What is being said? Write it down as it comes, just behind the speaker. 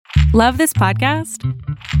Love this podcast?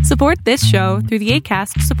 Support this show through the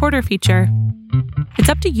Acast supporter feature. It's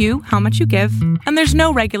up to you how much you give, and there's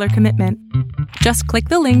no regular commitment. Just click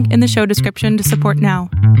the link in the show description to support now.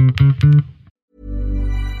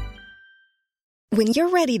 When you're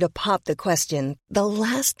ready to pop the question, the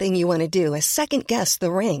last thing you want to do is second-guess the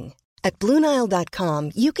ring. At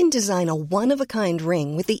BlueNile.com, you can design a one-of-a-kind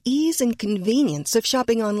ring with the ease and convenience of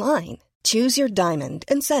shopping online. Choose your diamond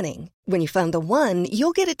and setting. When you find the one,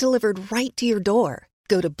 you'll get it delivered right to your door.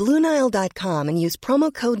 Go to BlueNile.com and use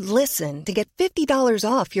promo code LISTEN to get $50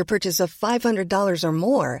 off your purchase of $500 or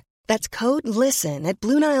more. That's code LISTEN at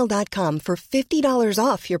BlueNile.com for $50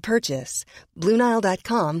 off your purchase.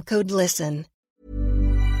 BlueNile.com, code LISTEN.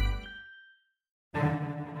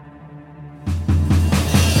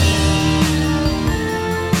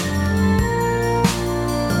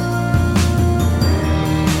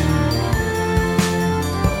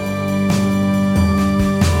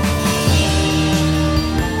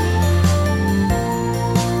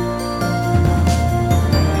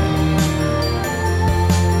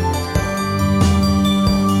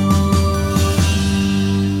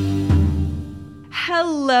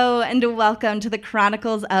 Hello and welcome to the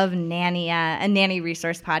Chronicles of Nania, a nanny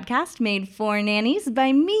resource podcast made for nannies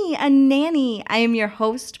by me, a nanny. I am your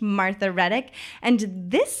host, Martha Reddick, and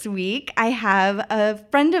this week I have a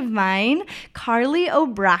friend of mine, Carly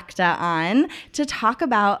Obrakta, on to talk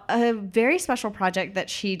about a very special project that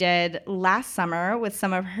she did last summer with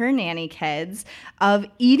some of her nanny kids of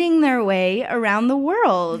eating their way around the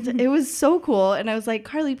world. It was so cool, and I was like,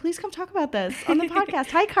 Carly, please come talk about this on the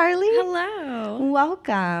podcast. Hi, Carly. Hello.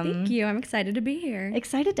 Welcome. Thank you. I'm excited to be here.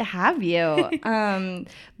 Excited to have you.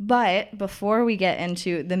 But before we get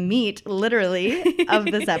into the meat, literally, of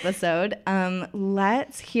this episode,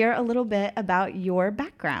 let's hear a little bit about your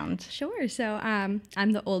background. Sure. So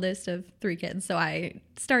I'm the oldest of three kids, so I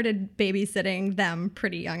started babysitting them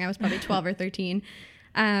pretty young. I was probably 12 or 13.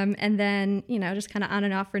 And then, just kind of on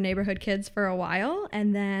and off for neighborhood kids for a while.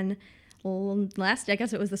 And then I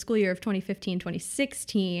guess it was the school year of 2015,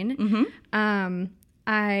 2016.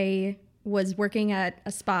 I was working at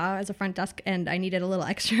a spa as a front desk, and I needed a little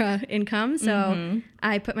extra income. So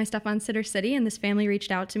I put my stuff on Sitter City, and this family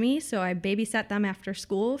reached out to me. So I babysat them after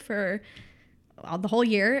school for the whole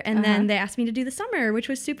year. And then they asked me to do the summer, which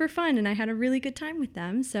was super fun. And I had a really good time with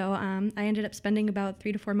them. So I ended up spending about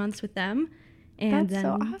 3 to 4 months with them. And That's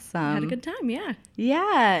so awesome. Had a good time, yeah.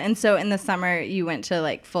 Yeah. And so in the summer, you went to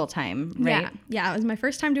like full-time, right? Yeah. It was my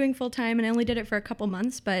first time doing full-time, and I only did it for a couple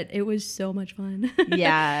months, but it was so much fun.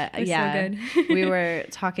 Yeah. It was so good. We were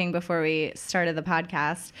talking before we started the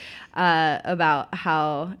podcast about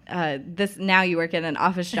how now you work in an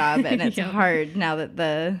office job, and it's hard now that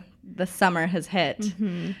the summer has hit.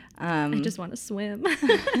 I just want to swim.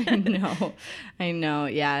 I know.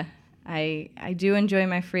 Yeah. I do enjoy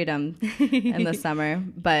my freedom in the summer,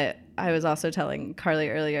 but I was also telling Carly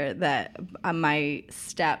earlier that my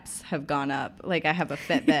steps have gone up. Like, I have a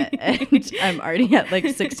Fitbit and I'm already at like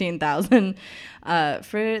 16,000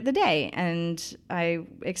 for the day, and I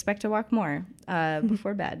expect to walk more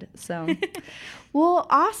before bed. So, well,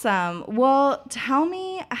 awesome. Well, tell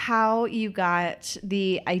me how you got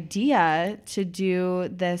the idea to do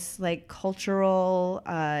this like cultural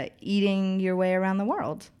eating your way around the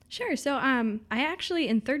world. Sure. So I actually,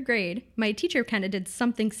 in 3rd grade, my teacher kind of did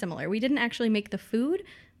something similar. We didn't actually make the food,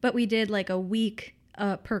 but we did like a week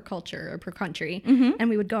per culture or per country. And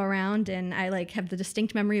we would go around, and I like have the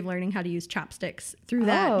distinct memory of learning how to use chopsticks through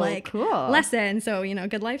that cool. lesson. So,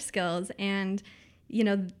 good life skills. And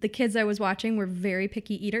the kids I was watching were very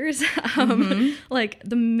picky eaters. Like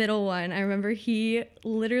the middle one, I remember he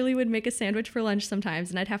literally would make a sandwich for lunch sometimes,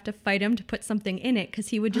 and I'd have to fight him to put something in it because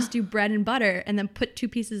he would just do bread and butter and then put 2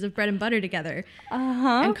 pieces of bread and butter together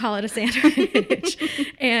and call it a sandwich.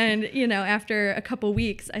 And, after a couple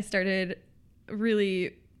weeks, I started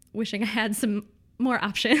really wishing I had some more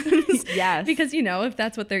options. Yes. Because, if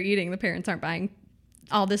that's what they're eating, the parents aren't buying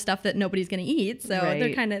all this stuff that nobody's going to eat. So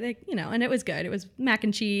they're kind of, and it was good. It was mac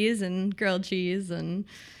and cheese and grilled cheese and,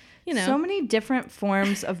 So many different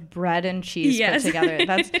forms of bread and cheese put together.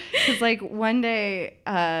 That's because like one day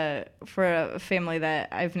for a family that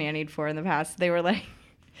I've nannied for in the past, they were like,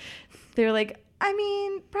 I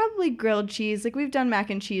mean, probably grilled cheese. Like, we've done mac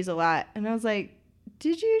and cheese a lot. And I was like,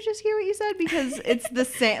 did you just hear what you said? Because it's the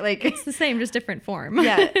same, like it's the same, just different form.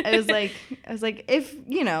 Yeah. I was like, if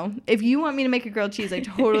you want me to make a grilled cheese, I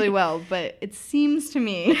totally will. But it seems to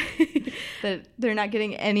me that they're not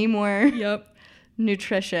getting any more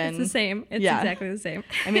nutrition. It's the same. It's exactly the same.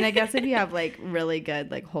 I mean, I guess if you have like really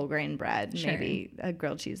good like whole grain bread, Sure. maybe a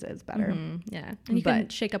grilled cheese is better. Yeah. And you can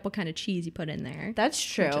shake up what kind of cheese you put in there. That's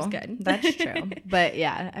true. Which is good. That's true. But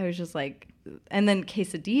yeah, I was just like, and then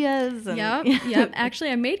quesadillas. And, Yep.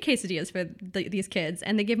 Actually, I made quesadillas for these kids,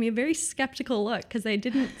 and they gave me a very skeptical look because they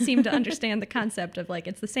didn't seem to understand the concept of like,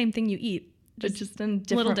 it's the same thing you eat. Just in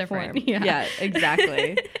different little different. form. Yeah,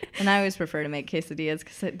 exactly. And I always prefer to make quesadillas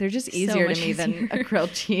because they're just easier to me than a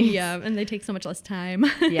grilled cheese. Yeah, and they take so much less time.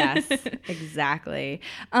 Yes, exactly.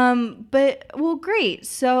 But well, great.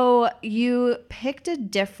 So you picked a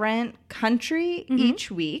different country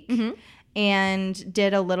each week and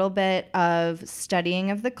did a little bit of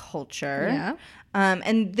studying of the culture. Yeah.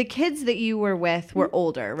 And the kids that you were with were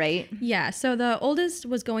older, right? Yeah. So the oldest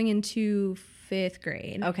was going into 5th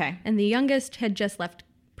grade. Okay. And the youngest had just left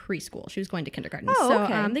preschool. She was going to kindergarten. Oh, so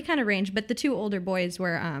okay. they kind of ranged, but the 2 older boys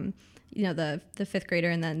were, the 5th grader,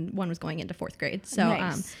 and then one was going into 4th grade. So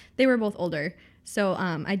Nice. they were both older. So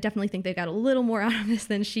I definitely think they got a little more out of this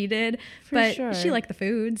than she did. But sure. she liked the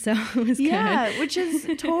food, so it was Yeah, good. which is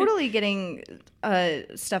totally getting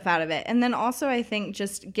stuff out of it. And then also I think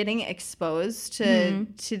just getting exposed to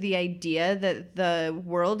the idea that the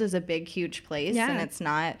world is a big, huge place and it's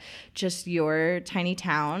not just your tiny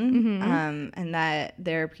town, and that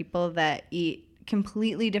there are people that eat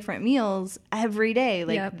completely different meals every day.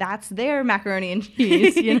 Like that's their macaroni and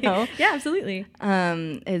cheese, you know? Yeah, absolutely.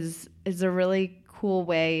 Is a really cool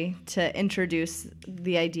way to introduce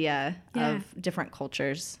the idea of different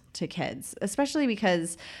cultures to kids, especially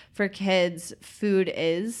because for kids, food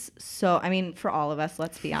is so, I mean, for all of us,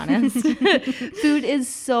 let's be honest, food is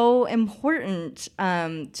so important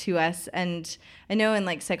to us. And I know in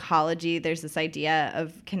like psychology, there's this idea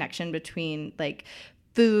of connection between like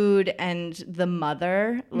food and the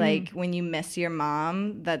mother. Like when you miss your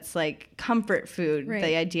mom, that's like comfort food. Right.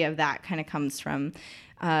 The idea of that kind of comes from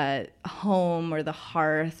home or the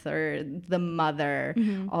hearth or the mother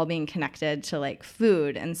all being connected to like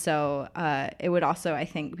food. And so it would also, I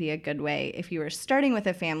think, be a good way if you were starting with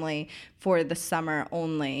a family for the summer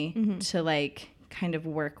only to like kind of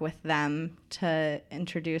work with them to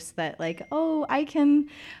introduce that like, oh, I can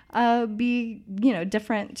be, you know,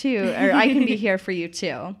 different too, or I can be here for you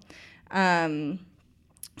too. So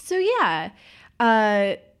yeah.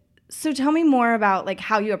 So tell me more about like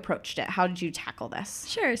how you approached it. How did you tackle this?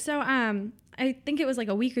 Sure. So I think it was like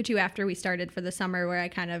a week or 2 after we started for the summer where I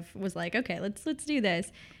kind of was like, okay, let's do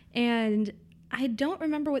this. And I don't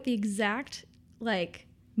remember what the exact like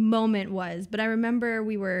moment was, but I remember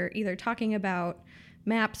we were either talking about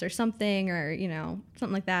maps or something, or, you know,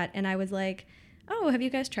 something like that. And I was like, oh, have you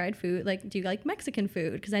guys tried food? Like, do you like Mexican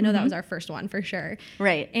food? Because I know that was our first one for sure.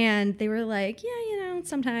 Right. And they were like, yeah, you know,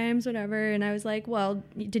 sometimes, whatever. And I was like, well,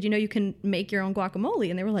 did you know you can make your own guacamole?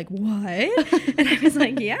 And they were like, what? And I was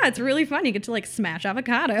like, yeah, it's really fun. You get to like smash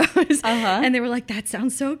avocados. And they were like, that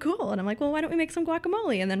sounds so cool. And I'm like, well, why don't we make some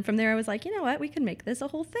guacamole? And then from there I was like, you know what? We can make this a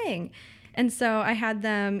whole thing. And so I had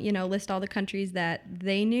them, you know, list all the countries that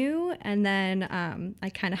they knew, and then I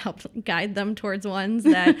kind of helped guide them towards ones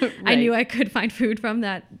that I knew I could find food from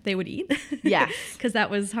that they would eat. Yes. Because that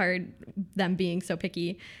was hard, them being so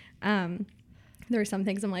picky. There were some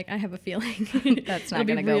things I'm like, I have a feeling that's not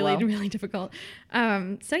going to go really, well. really difficult.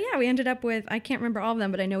 So yeah, we ended up with, I can't remember all of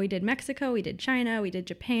them, but I know we did Mexico, we did China, we did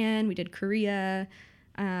Japan, we did Korea.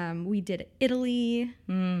 We did Italy.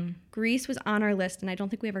 Greece was on our list, and I don't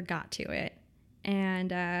think we ever got to it.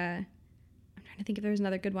 And I'm trying to think if there was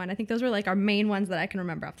another good one. I think those were like our main ones that I can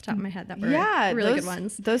remember off the top of my head that were really good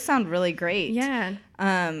ones. Those sound really great. Yeah.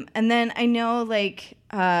 And then I know like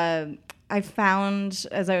I found,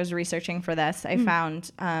 as I was researching for this, I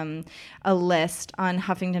found a list on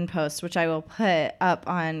Huffington Post, which I will put up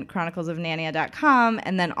on chroniclesofnania.com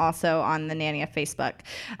and then also on the Nania Facebook.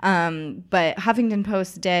 But Huffington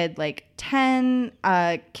Post did like 10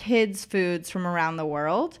 kids' foods from around the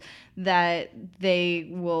world that they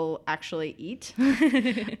will actually eat.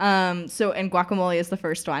 And guacamole is the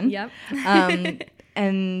first one. Yep.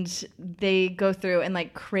 And they go through and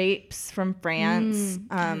like crepes from France.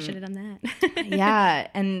 I should have done that. Yeah.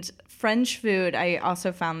 And French food, I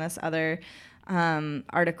also found this other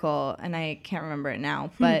article, and I can't remember it now,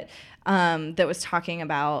 but that was talking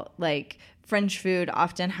about like French food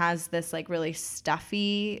often has this like really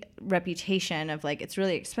stuffy reputation of like it's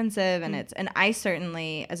really expensive, and and I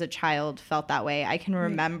certainly as a child felt that way. I can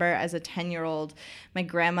remember as a 10-year-old, my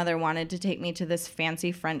grandmother wanted to take me to this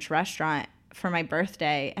fancy French restaurant for my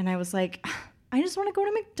birthday, and I was like, I just want to go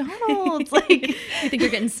to McDonald's. Like, I think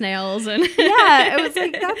you're getting snails and yeah, it was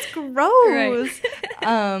like, that's gross.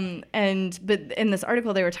 But in this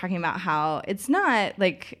article, they were talking about how it's not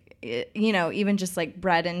like, even just like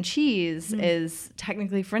bread and cheese is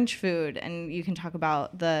technically French food, and you can talk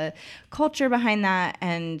about the culture behind that,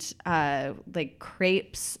 and like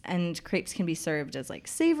crepes can be served as like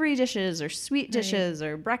savory dishes or sweet dishes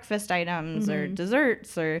or breakfast items or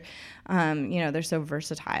desserts, or they're so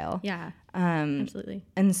versatile. Yeah, absolutely.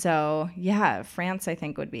 And so France I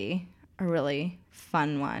think would be a really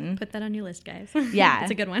fun one. Put that on your list, guys. Yeah.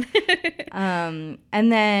 It's a good one. And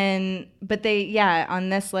then, but on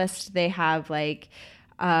this list, they have like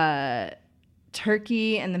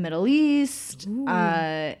Turkey and the Middle East,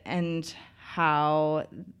 and how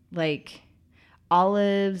like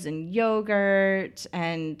olives and yogurt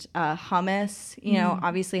and hummus,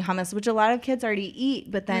 obviously hummus, which a lot of kids already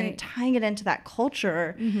eat, but then tying it into that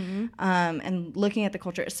culture and looking at the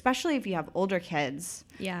culture, especially if you have older kids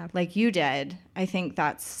like you did, I think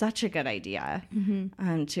that's such a good idea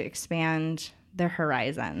to expand their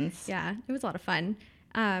horizons. Yeah, it was a lot of fun.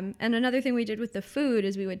 And another thing we did with the food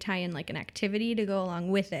is we would tie in like an activity to go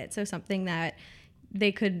along with it. So something that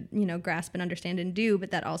they could, grasp and understand and do,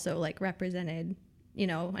 but that also like represented,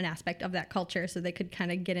 an aspect of that culture, so they could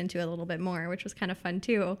kind of get into it a little bit more, which was kind of fun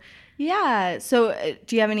too. Yeah. So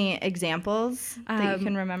do you have any examples that you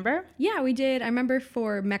can remember? Yeah, we did. I remember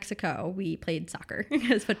for Mexico, we played soccer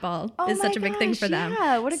because football is such a big thing for them.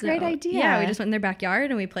 Yeah, what a great idea. Yeah, we just went in their backyard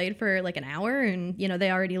and we played for like an hour, and,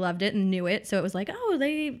 they already loved it and knew it. So it was like, oh,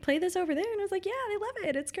 they play this over there. And I was like, yeah, they love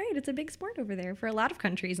it. It's great. It's a big sport over there. For a lot of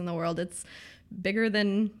countries in the world, it's bigger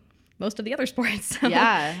than most of the other sports. So,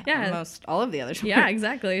 almost all of the other sports. Yeah,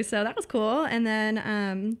 exactly. So that was cool. And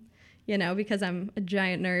then, because I'm a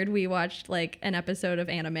giant nerd, we watched like an episode of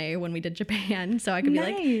anime when we did Japan. So I could be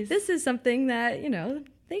like, this is something that,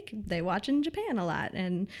 they watch in Japan a lot.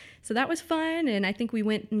 And so that was fun. And I think we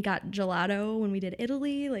went and got gelato when we did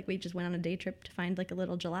Italy. Like we just went on a day trip to find like a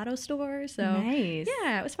little gelato store. So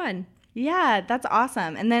yeah, it was fun. Yeah, that's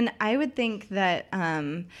awesome. And then I would think that,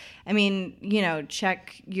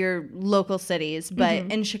 check your local cities, but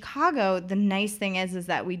in Chicago, the nice thing is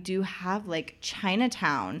that we do have like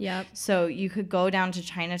Chinatown. Yep. So you could go down to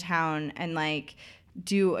Chinatown and like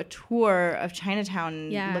do a tour of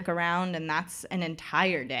Chinatown and look around, and that's an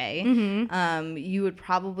entire day. You would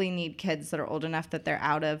probably need kids that are old enough that they're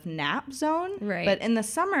out of nap zone. Right. But in the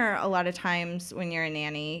summer, a lot of times when you're a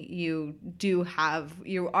nanny, you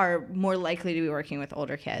are more likely to be working with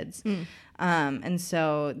older kids. And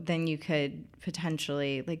so then you could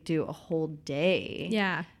potentially like do a whole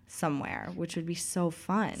day somewhere, which would be so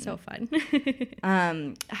fun. So fun.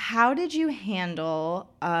 How did you handle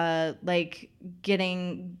like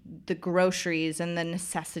getting the groceries and the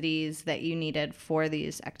necessities that you needed for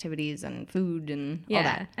these activities and food and all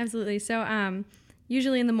that? Yeah, absolutely. So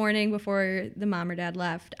usually in the morning before the mom or dad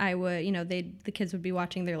left, I would, the kids would be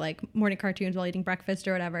watching their like morning cartoons while eating breakfast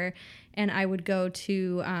or whatever. And I would go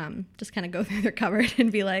to just kind of go through their cupboard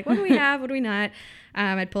and be like, what do we have? What do we not?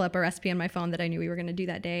 I'd pull up a recipe on my phone that I knew we were going to do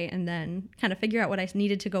that day, and then kind of figure out what I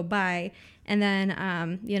needed to go buy. And then,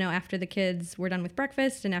 after the kids were done with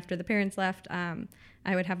breakfast and after the parents left,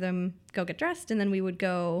 I would have them go get dressed, and then we would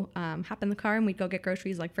go hop in the car and we'd go get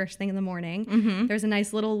groceries like first thing in the morning. There was a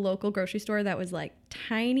nice little local grocery store that was like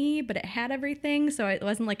tiny, but it had everything. So it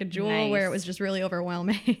wasn't like a Jewel where it was just really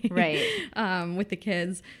overwhelming with the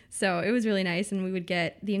kids. So it was really nice, and we would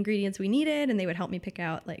get the ingredients we needed, and they would help me pick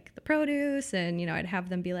out like the produce, and, I'd have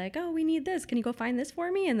them be like, oh, we need this. Can you go find this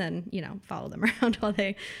for me? And then, follow them around while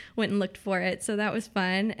they went and looked for it. So that was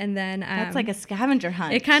fun. And then that's like a scavenger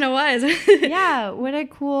hunt. It kind of was. Yeah. What a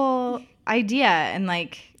cool idea. And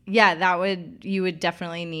like, you would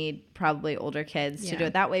definitely need probably older kids to do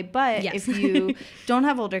it that way. But if you don't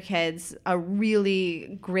have older kids, a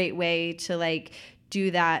really great way to like do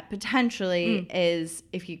that potentially is,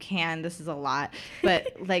 if you can, this is a lot,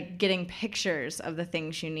 but like getting pictures of the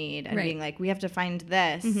things you need and being like, we have to find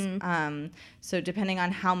this. So depending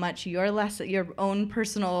on how much your own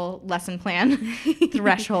personal lesson plan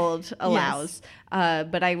threshold allows.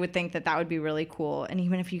 But I would think that would be really cool. And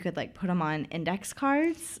even if you could like put them on index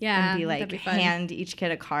cards and be like, hand each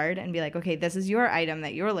kid a card and be like, okay, this is your item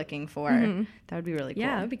that you're looking for. That would be really cool.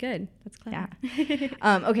 Yeah, that would be good. That's clever.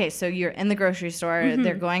 Yeah. Okay, so you're in the grocery store.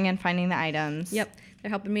 They're going and finding the items. Yep. They're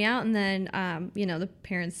helping me out. And then, the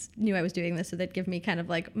parents knew I was doing this, so they'd give me kind of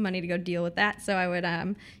like money to go deal with that. So I would,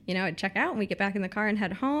 I'd check out and we'd get back in the car and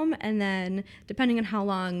head home. And then depending on how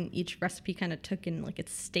long each recipe kind of took in like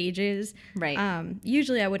its stages,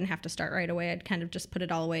 usually I wouldn't have to start right away. I'd kind of just put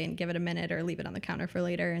it all away and give it a minute or leave it on the counter for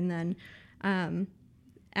later. And then,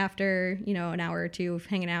 after, you know, an hour or two of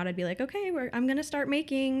hanging out, I'd be like, okay, I'm going to start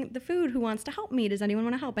making the food. Who wants to help me? Does anyone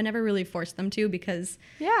want to help? I never really forced them to because,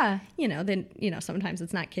 you know, then, you know, sometimes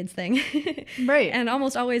it's not kids' thing. Right. And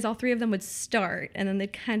almost always all three of them would start and then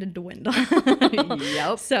they'd kind of dwindle.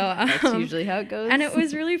 Yep. So that's usually how it goes. And it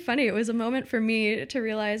was really funny. It was a moment for me to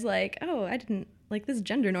realize like, oh, I didn't like this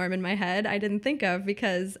gender norm in my head I didn't think of,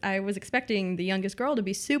 because I was expecting the youngest girl to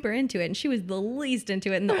be super into it and she was the least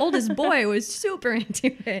into it, and the oldest boy was super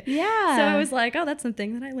into it. Yeah. So I was like, oh, that's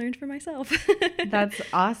something that I learned for myself. That's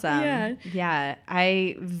awesome. Yeah. Yeah.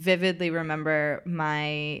 I vividly remember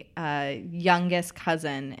my youngest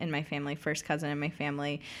cousin in my family, first cousin in my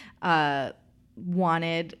family,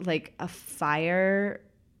 wanted like a fire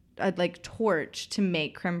like torch to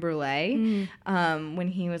make creme brulee when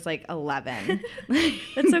he was like 11.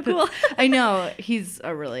 That's so cool. I know, he's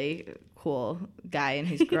a really cool guy, and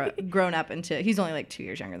he's grown up into, he's only like 2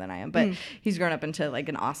 years younger than I am, but he's grown up into like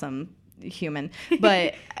an awesome human.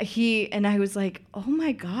 But I was like, oh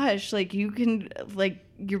my gosh, like you can, like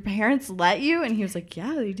your parents let you? And he was like,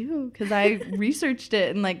 yeah, they do, because I researched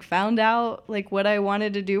it and like found out like what I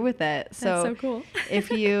wanted to do with it. So that's so cool.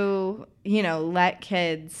 If you know, let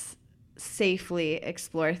kids safely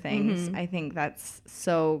explore things, I think that's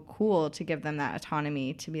so cool to give them that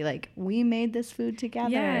autonomy to be like, we made this food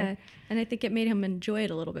together. Yeah. And I think it made him enjoy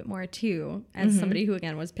it a little bit more too, as somebody who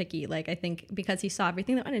again was picky. Like I think because he saw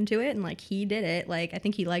everything that went into it and like he did it, like I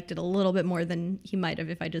think he liked it a little bit more than he might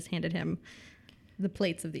have if I just handed him the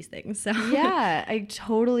plates of these things. So yeah, I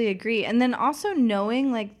totally agree. And then also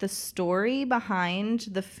knowing like the story behind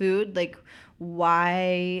the food, like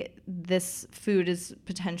why this food is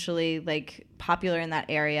potentially like popular in that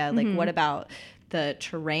area. Like what about the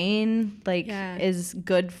terrain is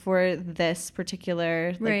good for this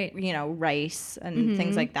particular like, you know, rice and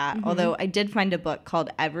things like that. Although I did find a book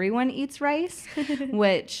called Everyone Eats Rice,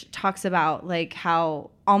 which talks about like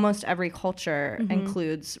how almost every culture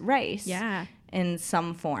includes rice in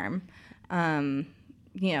some form.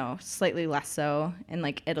 You know, slightly less so in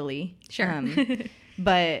like Italy. Sure.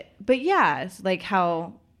 But yeah, it's like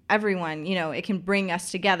how everyone, you know, it can bring us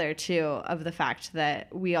together too, of the fact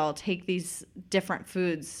that we all take these different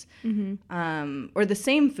foods or the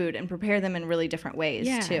same food and prepare them in really different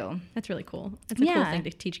ways too. That's really cool. That's a cool thing to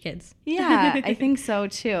teach kids. Yeah, I think so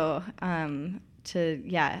too.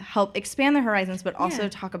 To help expand their horizons, but also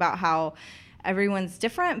talk about how everyone's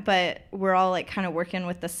different, but we're all like kind of working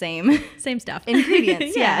with the same stuff,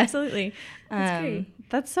 ingredients. Yeah, absolutely. That's great.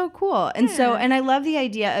 That's so cool. And so, and I love the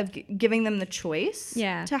idea of giving them the choice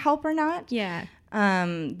to help or not. Yeah.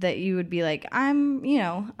 That you would be like, I'm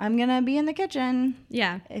going to be in the kitchen.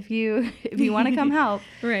 Yeah. If you want to come help.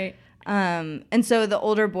 Right. And so the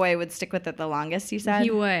older boy would stick with it the longest, you said?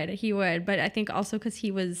 He would. But I think also because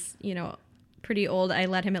he was, you know, pretty old, I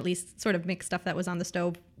let him at least sort of make stuff that was on the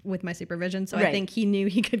stove with my supervision. So I think he knew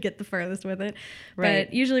he could get the furthest with it. Right.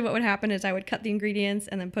 But usually what would happen is I would cut the ingredients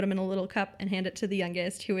and then put them in a little cup and hand it to the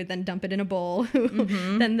youngest, who would then dump it in a bowl.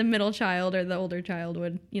 Then the middle child or the older child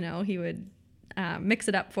would, you know, he would mix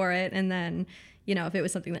it up for it. And then, you know, if it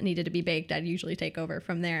was something that needed to be baked, I'd usually take over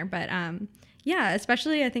from there. But yeah,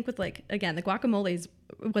 especially I think with like, again, the guacamole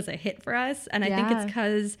was a hit for us. And I think it's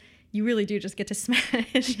because you really do just get to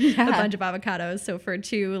smash a bunch of avocados. So for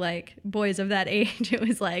two like boys of that age, it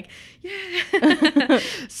was like,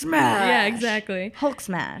 smash. Yeah, exactly. Hulk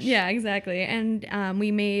smash. Yeah, exactly. And we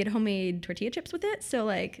made homemade tortilla chips with it. So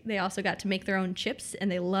like they also got to make their own chips, and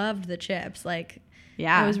they loved the chips. Like,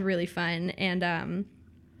 it was really fun. And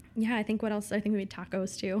I think what else? I think we made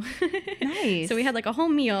tacos too. Nice. So we had like a whole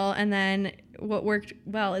meal, and then what worked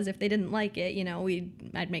well is if they didn't like it, you know,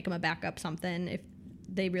 I'd make them a backup something if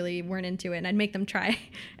they really weren't into it, and I'd make them try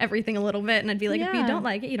everything a little bit, and I'd be like, if you don't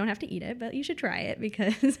like it, you don't have to eat it, but you should try it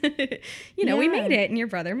because you know we made it and your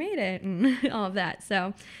brother made it and all of that.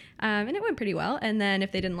 So and it went pretty well. And then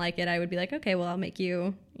if they didn't like it, I would be like, okay, well, I'll make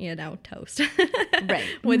you, you know, toast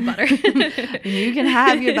with butter. You can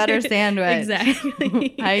have your butter sandwich.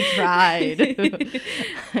 Exactly. I tried.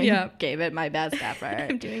 I gave it my best effort.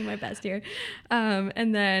 I'm doing my best here.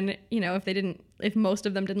 And then, you know, if most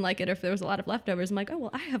of them didn't like it, or if there was a lot of leftovers, I'm like, oh,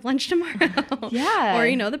 well, I have lunch tomorrow. Or,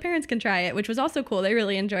 you know, the parents can try it, which was also cool. They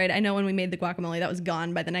really enjoyed it. I know when we made the guacamole, that was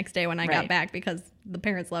gone by the next day when I got back, because the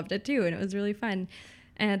parents loved it too, and it was really fun.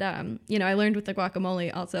 And, you know, I learned with the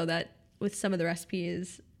guacamole also that with some of the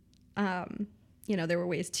recipes, you know, there were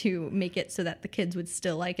ways to make it so that the kids would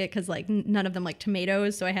still like it, because like none of them like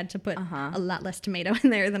tomatoes, so I had to put a lot less tomato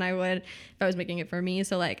in there than I would if I was making it for me.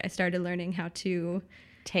 So like I started learning how to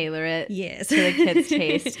tailor it Yes. to the kids'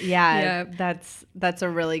 taste. Yeah, Yep. that's a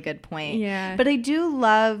really good point. Yeah. But I do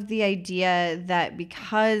love the idea that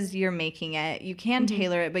because you're making it, you can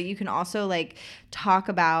tailor it, but you can also like talk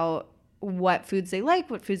about what foods they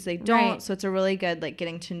like, what foods they don't. Right. So it's a really good like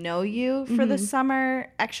getting to know you for the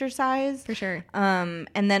summer exercise. For sure. And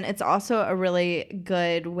then it's also a really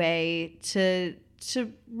good way to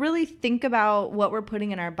really think about what we're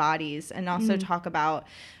putting in our bodies, and also talk about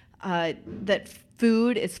that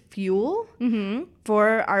food is fuel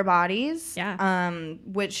for our bodies. Yeah.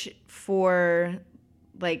 Which for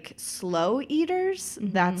like slow eaters,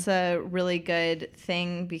 that's a really good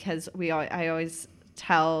thing, because I always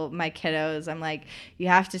tell my kiddos, I'm like, you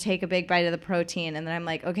have to take a big bite of the protein, and then I'm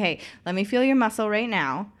like, okay, let me feel your muscle right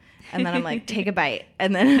now. And then I'm like, take a bite.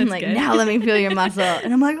 And then I'm like, now let me feel your muscle.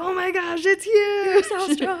 And I'm like, oh my gosh, it's huge. You're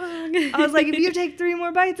so strong. I was like, if you take 3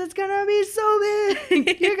 more bites, it's going to be so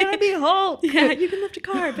big. You're going to be Hulk. Yeah, you can lift a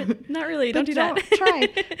car, but not really. Don't do that. Try.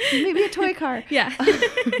 Maybe a toy car. Yeah.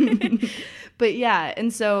 But yeah,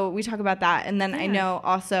 and so we talk about that. And then I know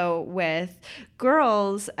also with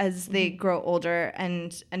girls as they grow older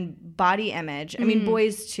and body image, I mean,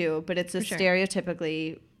 boys too, but it's a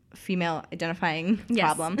stereotypically female identifying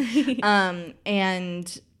problem.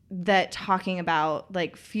 And that talking about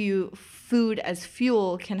like food as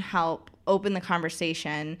fuel can help open the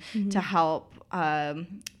conversation to help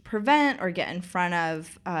prevent or get in front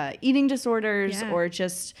of eating disorders, or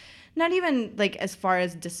just not even like as far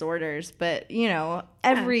as disorders, but you know,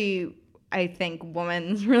 every I think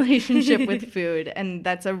woman's relationship with food, and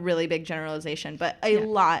that's a really big generalization, but a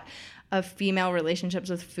lot of female relationships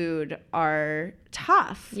with food are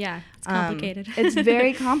tough. Yeah, it's complicated. It's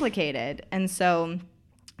very complicated. And so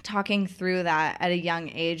talking through that at a young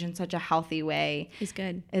age in such a healthy way is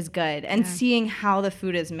good. And seeing how the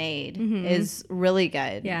food is made is really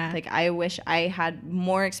good. Yeah. Like I wish I had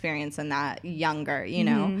more experience in that younger, you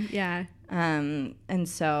know? Yeah. And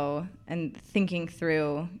so, and thinking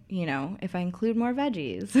through, you know, if I include more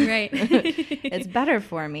veggies, Right. it's better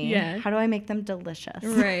for me. Yeah. How do I make them delicious?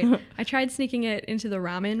 Right. I tried sneaking it into the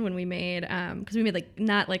ramen when we made, because we made like,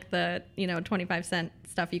 not like the, 25-cent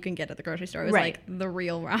stuff you can get at the grocery store. It was like the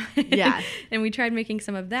real ramen. Yeah. And we tried making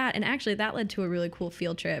some of that. And actually that led to a really cool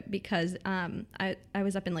field trip, because I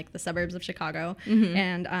was up in like the suburbs of Chicago,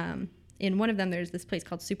 and in one of them there's this place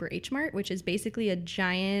called Super H Mart, which is basically a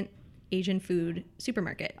giant Asian food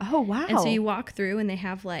supermarket. Oh, wow. And so you walk through and they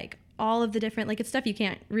have like all of the different, like it's stuff you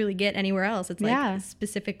can't really get anywhere else. It's like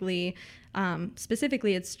specifically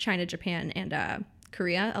it's China, Japan, and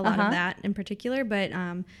Korea, a lot of that in particular. But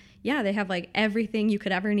yeah, they have like everything you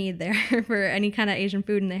could ever need there for any kind of Asian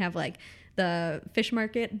food. And they have like the fish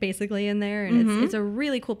market basically in there. And it's a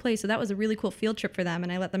really cool place. So that was a really cool field trip for them.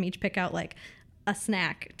 And I let them each pick out like a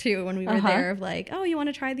snack too when we were there, of like, oh, you want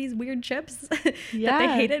to try these weird chips that they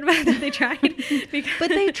hated but that they tried. But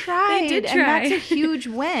they tried. They did try. And that's a huge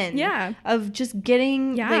win. Of just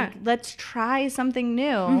getting like, let's try something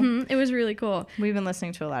new. It was really cool. We've been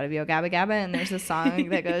listening to a lot of Yo Gabba Gabba, and there's a song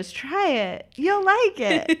that goes, try it, you'll like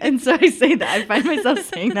it. And so I say that. I find myself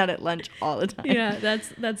saying that at lunch all the time. Yeah,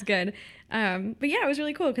 that's good. But yeah, it was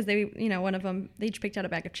really cool because they, one of them, they each picked out a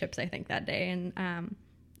bag of chips, I think, that day.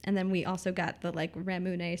 And then we also got the like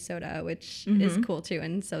Ramune soda, which is cool too.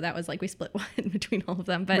 And so that was like, we split one between all of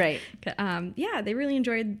them. But yeah, they really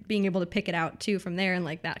enjoyed being able to pick it out too from there, and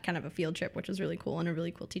like that kind of a field trip, which was really cool and a really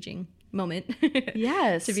cool teaching moment.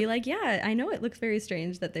 Yes. To be like, yeah, I know it looks very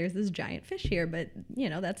strange that there's this giant fish here, but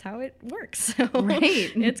that's how it works. So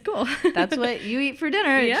it's cool. That's what you eat for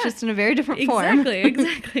dinner. It's just in a very different form.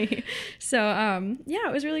 Exactly. So yeah,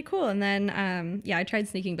 it was really cool. And then I tried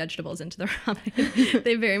sneaking vegetables into the ramen.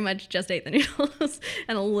 They very much just ate the noodles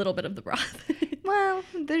and a little bit of the broth. Well,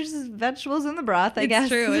 there's vegetables in the broth, I guess.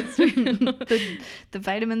 It's true. The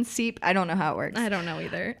vitamin C. I don't know how it works. I don't know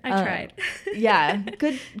either. I tried. Yeah,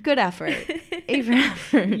 good effort. A for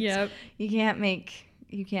effort. Yep. You can't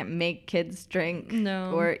make kids drink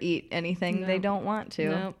or eat anything they don't want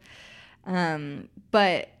to. No.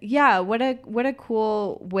 But yeah, what a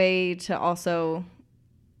cool way to also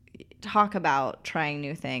talk about trying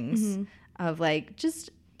new things. Of like, just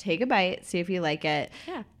take a bite, see if you like it.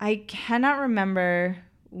 Yeah. I cannot remember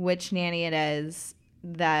which nanny it is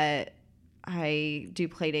that I do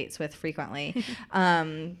play dates with frequently,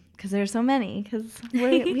 because there's so many, because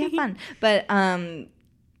we have fun. But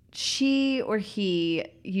she or he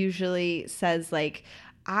usually says like,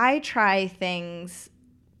 I try things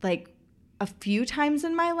like a few times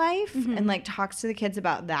in my life, and like talks to the kids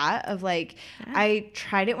about that, of like, I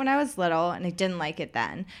tried it when I was little and I didn't like it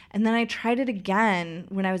then, and then I tried it again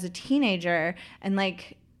when I was a teenager, and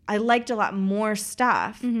like I liked a lot more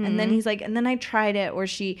stuff. And then he's like, and then I tried it,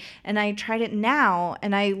 and I tried it now,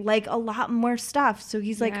 and I like a lot more stuff. So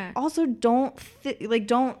he's like, also don't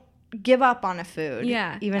give up on a food.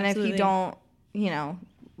 Yeah, even absolutely. if you don't,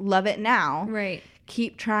 love it now. Right.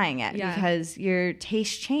 Keep trying it because your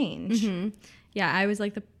tastes change. Yeah, I was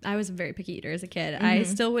a very picky eater as a kid. I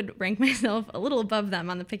still would rank myself a little above them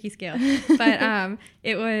on the picky scale. But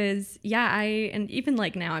it was, and even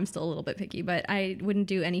like now I'm still a little bit picky, but I wouldn't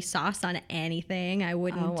do any sauce on anything. I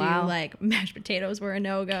wouldn't do like mashed potatoes were a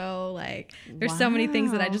no-go. Like there's so many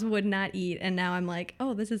things that I just would not eat. And now I'm like,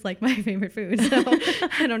 oh, this is like my favorite food. So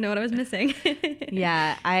I don't know what I was missing.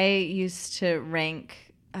 Yeah, I used to rank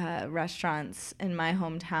restaurants in my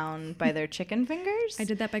hometown by their chicken fingers. I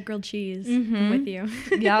did that by grilled cheese. I'm with you.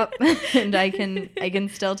 Yep. And I can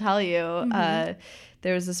still tell you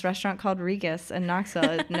there was this restaurant called Regis in Knoxville.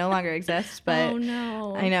 It no longer exists, but oh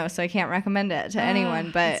no, I know, so I can't recommend it to anyone,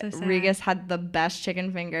 but that's so sad. Regis had the best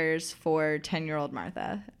chicken fingers for 10-year-old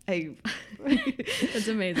Martha. That's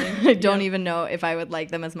amazing. I don't even know if I would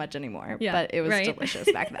like them as much anymore, but it was delicious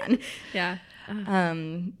back then. Yeah.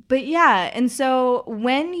 But yeah, and so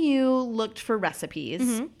when you looked for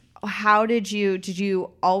recipes, how did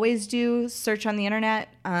you always do search on the internet,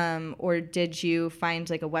 or did you find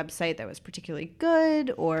like a website that was particularly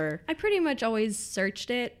good, or? I pretty much always searched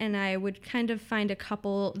it, and I would kind of find a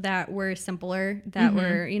couple that were simpler, that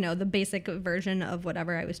were, the basic version of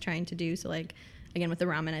whatever I was trying to do. So like, again, with the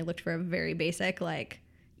ramen, I looked for a very basic, like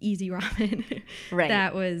easy ramen. Right.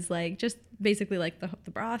 That was like just basically like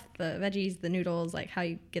the broth, the veggies, the noodles, like how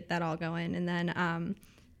you get that all going. And then,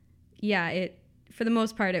 for the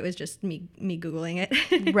most part, it was just me Googling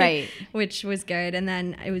it. Right. Which was good. And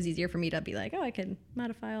then it was easier for me to be like, oh, I could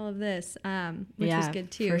modify all of this, which was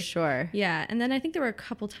good too. For sure. Yeah. And then I think there were a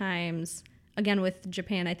couple times, again, with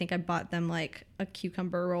Japan, I think I bought them like a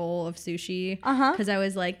cucumber roll of sushi. Because I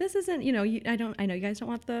was like, this isn't, I know you guys don't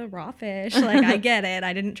want the raw fish. Like, I get it.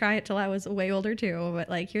 I didn't try it till I was way older too. But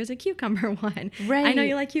like, here's a cucumber one. Right. I know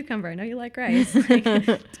you like cucumber. I know you like rice. Like,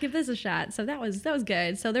 let's give this a shot. So that was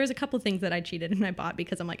good. So there was a couple things that I cheated and I bought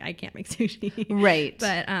because I'm like, I can't make sushi. Right.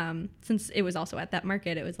 But since it was also at that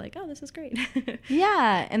market, it was like, oh, this is great.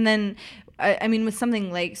 Yeah. And then, I mean, with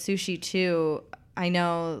something like sushi too, I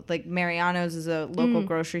know like Mariano's is a local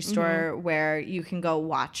grocery store where you can go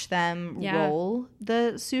watch them roll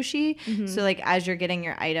the sushi. So like as you're getting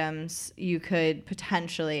your items, you could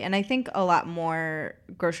potentially, and I think a lot more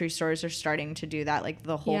grocery stores are starting to do that, like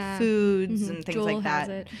the Whole Foods and things Jewel like that. has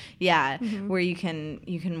it. Yeah, where you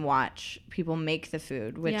can watch people make the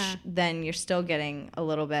food, which then you're still getting a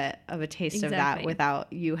little bit of a taste of that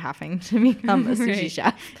without you having to become a sushi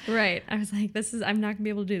chef. Right. I was like, I'm not gonna be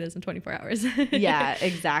able to do this in 24 hours. Yeah,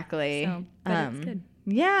 exactly. So, but it's good.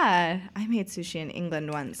 Yeah, I made sushi in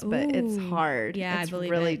England once, but it's hard. Yeah, it's I believe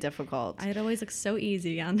really it. difficult. It always looks so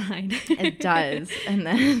easy online. It does, and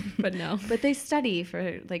then but no. But they study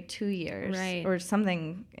for like 2 years, right, or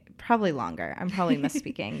something, probably longer. I'm probably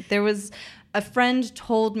misspeaking. There was a friend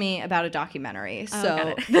told me about a documentary,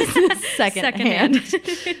 so this is secondhand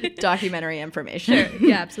documentary information. Sure.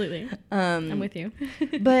 Yeah, absolutely. I'm with you.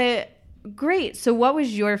 But. Great. So what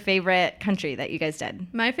was your favorite country that you guys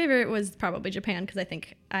did? My favorite was probably Japan because I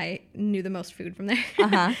think I knew the most food from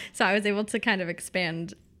there. So I was able to kind of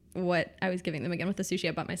expand what I was giving them. Again, with the sushi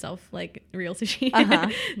I bought myself, like real sushi.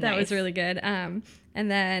 That was really good. And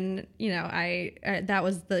then, that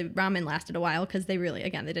was the ramen lasted a while because they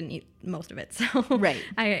didn't eat most of it. So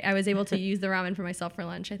I was able to use the ramen for myself for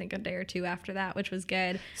lunch, I think a day or two after that, which was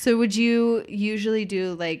good. So would you usually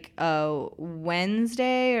do like a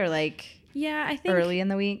Wednesday or like I think early in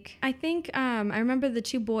the week? I think I remember the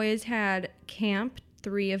two boys had camp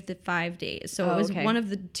 3 of the 5 days. So it was one of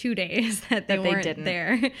the 2 days that they weren't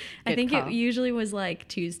there. I think it usually was like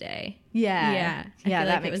Tuesday. Yeah. I feel that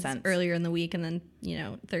like makes it was sense. Earlier in the week, and then,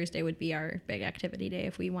 Thursday would be our big activity day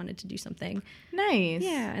if we wanted to do something. Nice.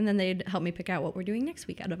 Yeah, and then they'd help me pick out what we're doing next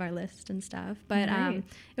week out of our list and stuff. But it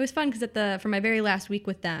was fun because for my very last week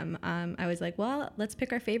with them, I was like, well, let's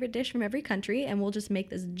pick our favorite dish from every country, and we'll just make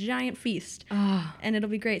this giant feast. And it'll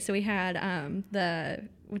be great. So we had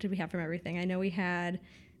what did we have from everything? I know we had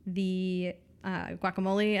the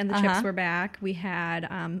guacamole, and the chips were back. We had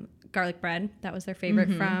garlic bread. That was their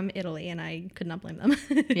favorite from Italy, and I could not blame them.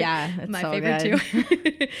 Yeah, it's my so favorite good.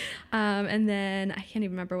 too. And then I can't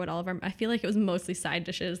even remember what all of our. I feel like it was mostly side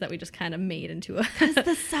dishes that we just kind of made into a.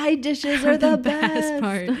 The side dishes are the best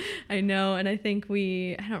part. I know, and I think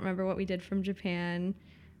I don't remember what we did from Japan.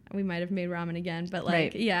 We might have made ramen again, but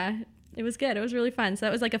it was good. It was really fun. So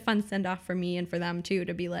that was like a fun send off for me and for them too,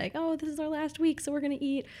 to be like, oh, this is our last week, so we're gonna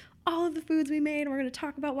eat all of the foods we made, and we're going to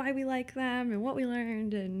talk about why we like them and what we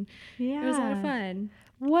learned, and it was a lot of fun.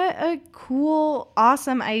 What a cool,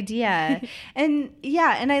 awesome idea. And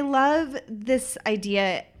and I love this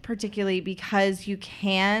idea particularly because you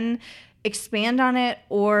can expand on it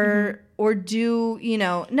or do,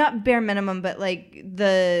 not bare minimum, but like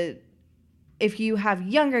if you have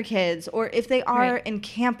younger kids or if they are in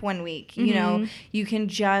camp one week, you can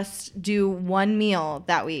just do one meal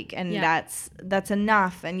that week and that's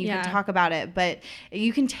enough, and you can talk about it, but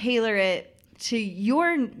you can tailor it to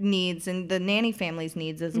your needs and the nanny family's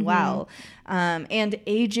needs as well. And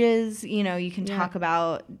ages, you can talk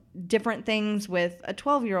about different things with a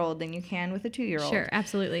 12-year-old than you can with a 2-year-old. Sure,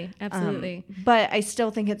 absolutely. But I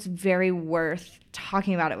still think it's very worth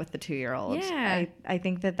talking about it with the 2-year-old. Yeah. I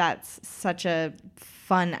think that that's such a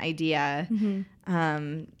fun idea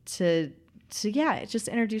to just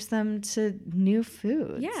introduce them to new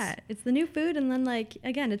foods. Yeah, it's the new food, and then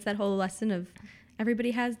again, it's that whole lesson of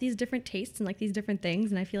everybody has these different tastes and these different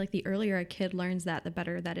things, and I feel like the earlier a kid learns that, the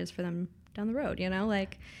better that is for them down the road,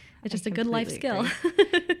 it's just a good life skill.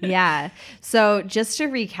 Yeah. So just to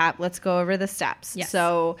recap, let's go over the steps. Yes.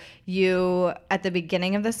 So you, at the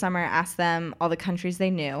beginning of the summer, asked them all the countries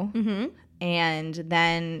they knew. And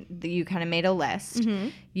then you kind of made a list.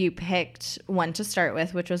 You picked one to start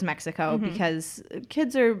with, which was Mexico, because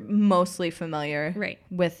kids are mostly familiar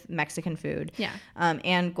with Mexican food. Yeah.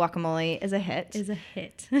 And guacamole is a hit.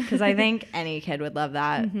 Because I think any kid would love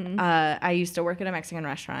that. I used to work at a Mexican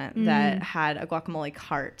restaurant that had a guacamole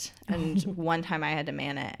cart. And one time I had to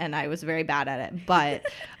man it, and I was very bad at it. But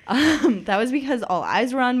that was because all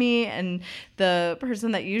eyes were on me, and the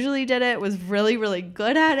person that usually did it was really, really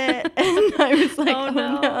good at it. And I was like, oh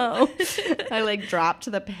no. I dropped to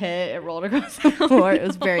the pit. It rolled across the floor. It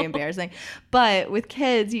was very embarrassing. But with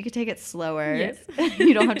kids, you could take it slower. Yes.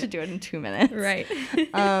 You don't have to do it in 2 minutes. Right.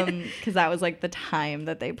 Because that was the time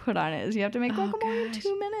that they put on it, is you have to make guacamole in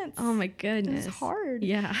 2 minutes. Oh my goodness. It's hard.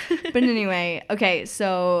 Yeah. But anyway, okay,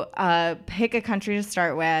 so pick a country to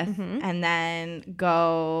start with, and then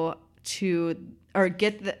go to, or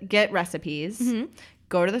get recipes,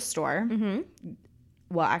 go to the store.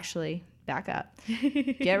 Well, actually, back up.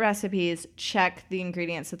 Get recipes, check the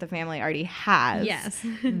ingredients that the family already has. Yes.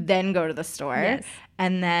 Then go to the store. Yes.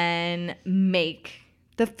 And then make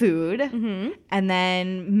the food, and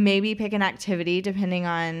then maybe pick an activity depending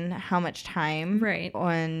on how much time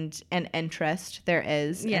and interest there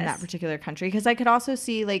is in that particular country. Because I could also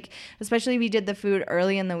see, especially if you did the food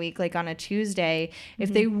early in the week, on a Tuesday,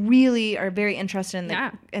 if they really are very interested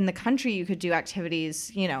in the country, you could do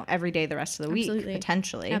activities, every day the rest of the week,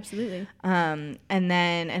 potentially. Absolutely. And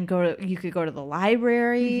then you could go to the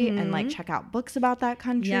library and check out books about that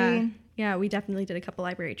country. Yeah, we definitely did a couple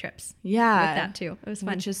library trips. Yeah. With that too. It was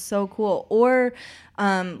fun. Which is so cool. Or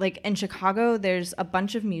in Chicago, there's a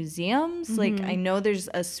bunch of museums. I know there's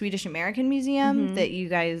a Swedish American museum that you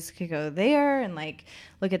guys could go there and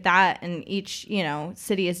look at that. And each,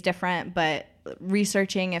 city is different, but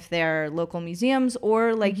researching if there are local museums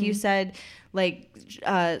or you said,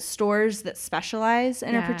 stores that specialize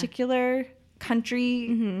in a particular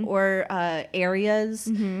country or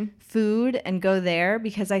areas food, and go there,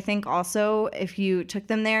 because I think also if you took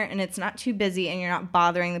them there and it's not too busy and you're not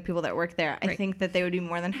bothering the people that work there, I think that they would be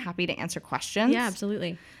more than happy to answer questions. Yeah,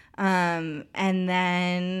 absolutely. And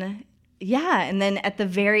then at the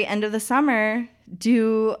very end of the summer,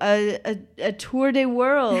 do a tour de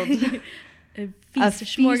world. A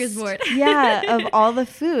smorgasbord. Of all the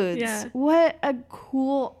foods. Yeah. What a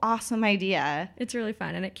cool, awesome idea. It's really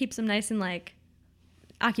fun, and it keeps them nice and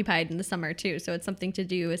occupied in the summer too, so it's something to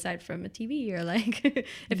do aside from a TV or if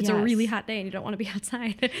it's a really hot day and you don't want to be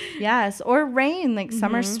outside. Yes, or rain.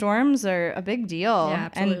 Summer storms are a big deal. Yeah,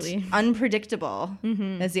 absolutely. And unpredictable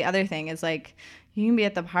is the other thing, is you can be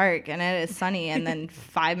at the park and it is sunny and then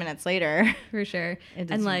 5 minutes later, for sure,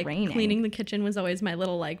 it is raining. Cleaning the kitchen was always my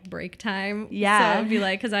little break time. Yeah, so it'd be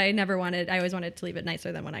because I always wanted to leave it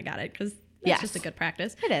nicer than when I got it, because it's just a good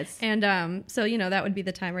practice. It is. And so that would be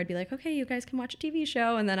the time where I'd be okay, you guys can watch a TV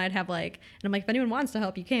show, and then I'd have and I'm if anyone wants to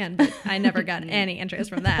help, you can, but I never got any interest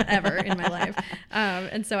from that ever in my life.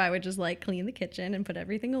 And so I would just clean the kitchen and put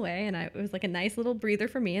everything away, and it was a nice little breather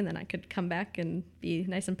for me, and then I could come back and be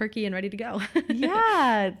nice and perky and ready to go.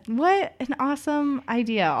 Yeah, what an awesome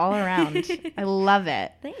idea all around. I love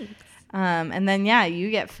it. Thanks. And then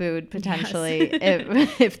you get food potentially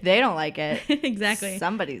if they don't like it. Exactly.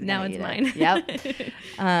 Somebody's now gonna it's eat mine. It.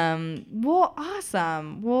 Yep. Well,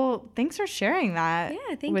 awesome. Well, thanks for sharing that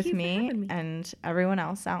with you me, for having me and everyone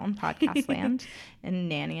else out in podcast land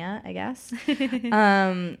and Nania, I guess.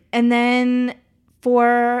 And then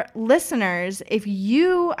for listeners, if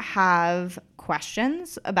you have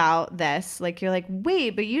questions about this, like you're like,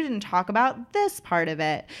 wait, but you didn't talk about this part of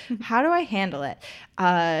it. How do I handle it?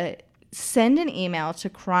 Send an email to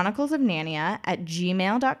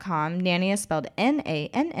chroniclesofnania@gmail.com. Nania is spelled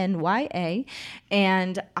Nannnya.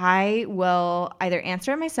 And I will either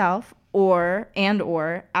answer it myself or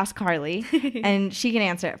ask Carly, and she can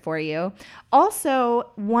answer it for you.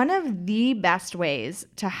 Also, one of the best ways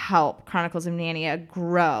to help Chronicles of Nania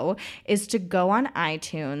grow is to go on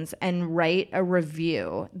iTunes and write a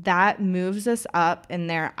review. That moves us up in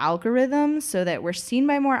their algorithm so that we're seen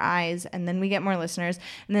by more eyes, and then we get more listeners,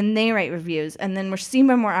 and then they write reviews, and then we're seen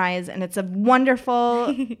by more eyes, and it's a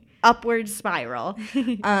wonderful upward spiral.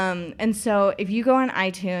 And so if you go on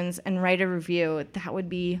iTunes and write a review, that would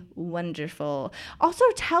be wonderful. Also,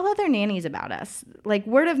 tell other nannies about us. Like,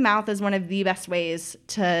 word of mouth is one of the best ways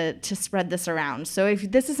to spread this around. So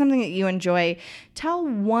if this is something that you enjoy, tell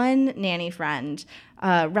one nanny friend.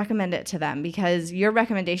 Recommend it to them, because your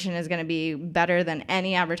recommendation is going to be better than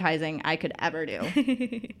any advertising I could ever do.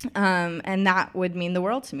 And that would mean the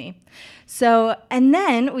world to me. So, and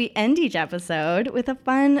then we end each episode with a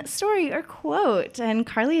fun story or quote. And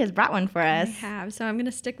Carly has brought one for us. I have. So I'm going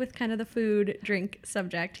to stick with kind of the food, drink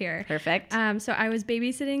subject here. Perfect. So I was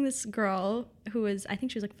babysitting this girl who was, I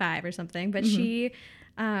think she was like 5 or something, but she,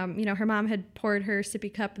 her mom had poured her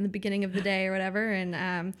sippy cup in the beginning of the day or whatever.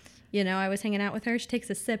 And, I was hanging out with her. She takes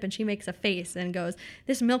a sip and she makes a face and goes,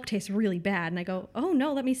 "This milk tastes really bad." And I go, "Oh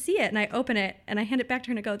no, let me see it." And I open it and I hand it back to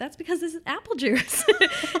her and I go, "That's because this is apple juice."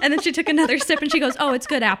 And then she took another sip and she goes, "Oh, it's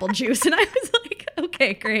good apple juice." And I was like,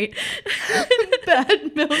 "Okay, great."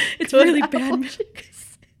 Bad milk. It's really bad milk.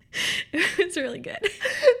 It's really good.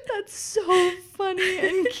 That's so funny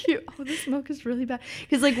and cute. Oh, this milk is really bad.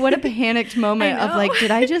 Because, like, what a panicked moment of, like,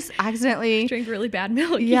 did I just accidentally drink really bad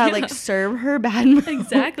milk? Yeah, like, serve her bad milk.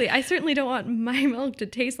 Exactly. I certainly don't want my milk to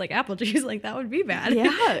taste like apple juice. Like, that would be bad.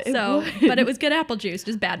 Yeah. But it was good apple juice,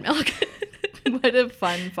 just bad milk. What a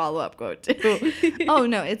fun follow-up quote, too. Oh,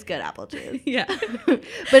 no, it's good apple juice. Yeah.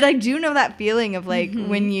 But I do know that feeling of, like,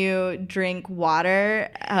 when you drink water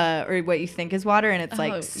or what you think is water and it's,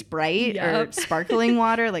 like, Sprite or sparkling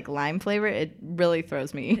water, like lime flavor, it really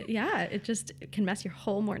throws me. Yeah, it can mess your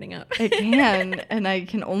whole morning up. It can. And I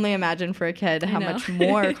can only imagine for a kid how much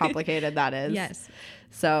more complicated that is. Yes.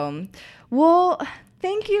 So, well...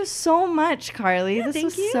 Thank you so much, Carly. Yeah, this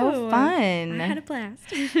was so fun. I had a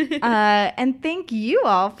blast. And thank you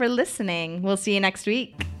all for listening. We'll see you next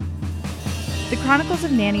week. The Chronicles of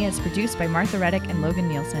Nania is produced by Martha Reddick and Logan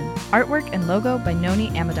Nielsen. Artwork and logo by Noni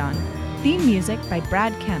Amadon. Theme music by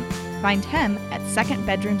Brad Kemp. Find him at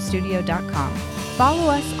secondbedroomstudio.com. Follow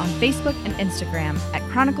us on Facebook and Instagram at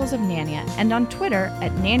Chronicles of Nania and on Twitter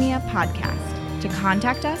at Nania Podcast. To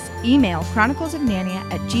contact us, email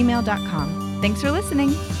chroniclesofnania@gmail.com. Thanks for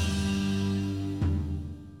listening.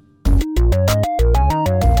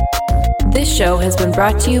 This show has been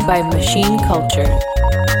brought to you by Machine Culture.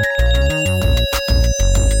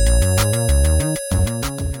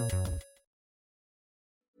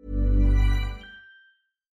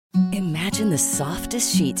 Imagine the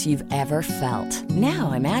softest sheets you've ever felt.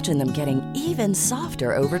 Now imagine them getting even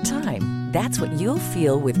softer over time. That's what you'll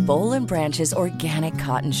feel with Boll & Branch's organic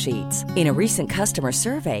cotton sheets. In a recent customer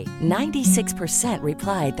survey, 96%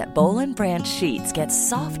 replied that Boll & Branch sheets get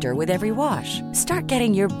softer with every wash. Start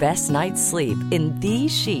getting your best night's sleep in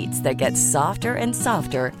these sheets that get softer and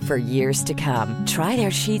softer for years to come. Try their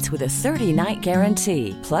sheets with a 30-night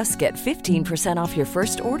guarantee. Plus, get 15% off your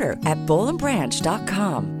first order at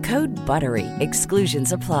bollandbranch.com. Code BUTTERY.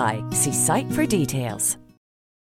 Exclusions apply. See site for details.